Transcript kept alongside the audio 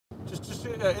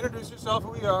just introduce yourself,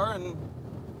 who you are, and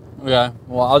Okay,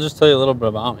 well, I'll just tell you a little bit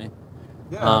about me.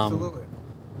 yeah, absolutely.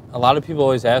 A lot of people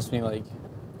always ask me, like,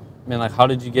 man, like, how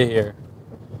did you get here?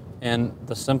 And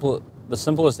the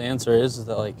simplest answer is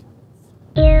that, like,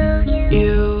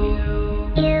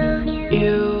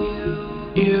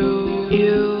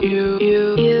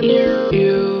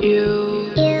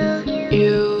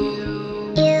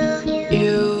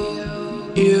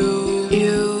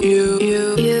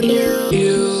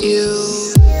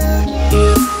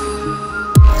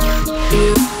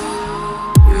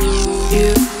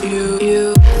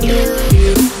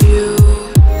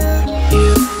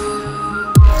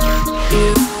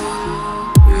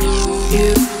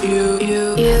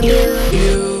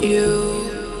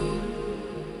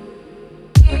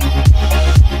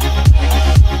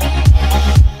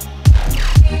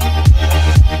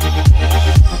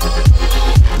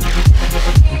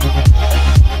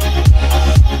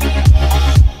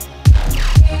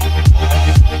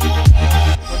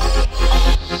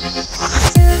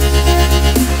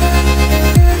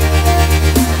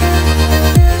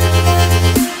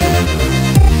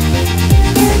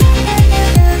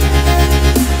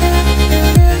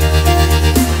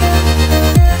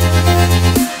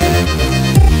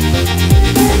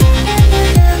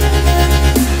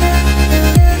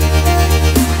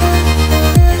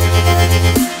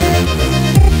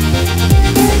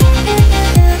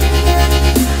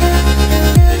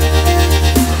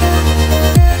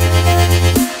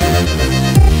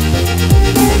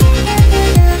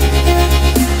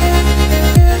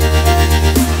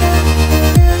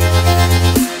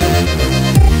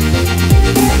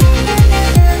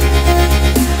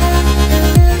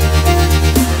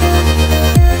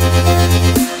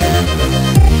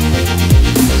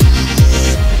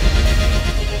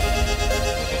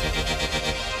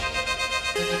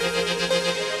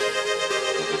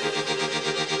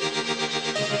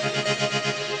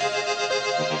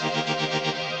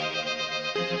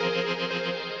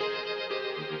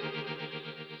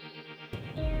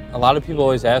 a lot of people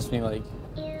always ask me, like,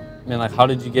 man, like, how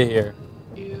did you get here?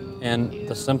 And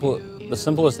the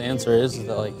simplest answer is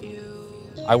that, like,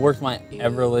 I worked my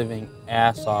ever-living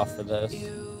ass off for this,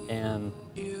 and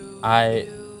I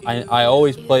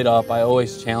always played up. I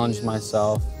always challenged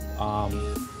myself.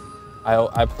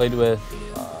 I played with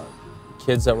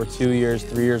kids that were 2 years,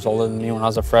 3 years older than me. When I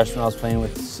was a freshman, I was playing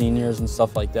with seniors and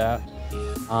stuff like that.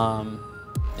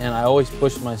 And I always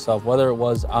pushed myself, whether it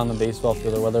was on the baseball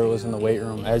field or whether it was in the weight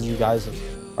room, as you guys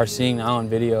are seeing now in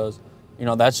videos. You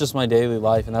know, that's just my daily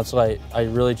life, and that's what I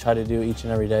really try to do each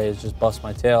and every day, is just bust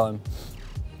my tail. And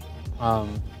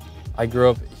I grew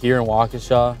up here in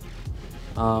Waukesha.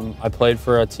 I played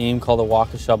for a team called the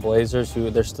Waukesha Blazers,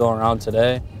 who they're still around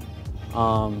today.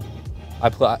 There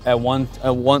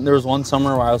was one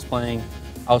summer where I was playing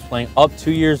up 2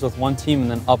 years with one team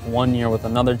and then up 1 year with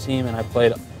another team, and I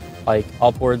played like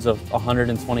upwards of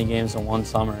 120 games in one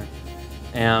summer,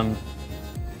 and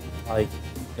like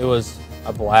it was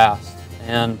a blast.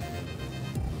 And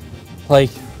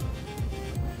like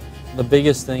the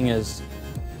biggest thing is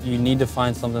you need to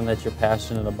find something that you're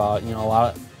passionate about. You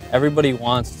know, everybody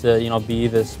wants to, you know, be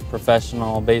this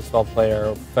professional baseball player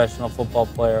or professional football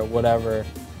player or whatever,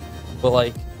 but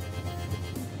like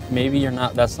maybe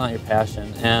that's not your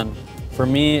passion. And for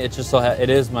me, it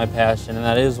is my passion, and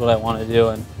that is what I want to do.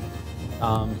 And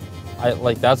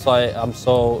that's why I'm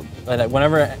so,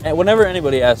 whenever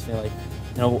anybody asks me, like,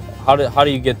 you know, how do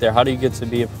you get there? How do you get to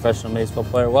be a professional baseball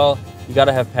player? Well, you got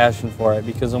to have passion for it,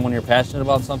 because when you're passionate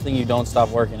about something, you don't stop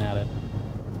working at it.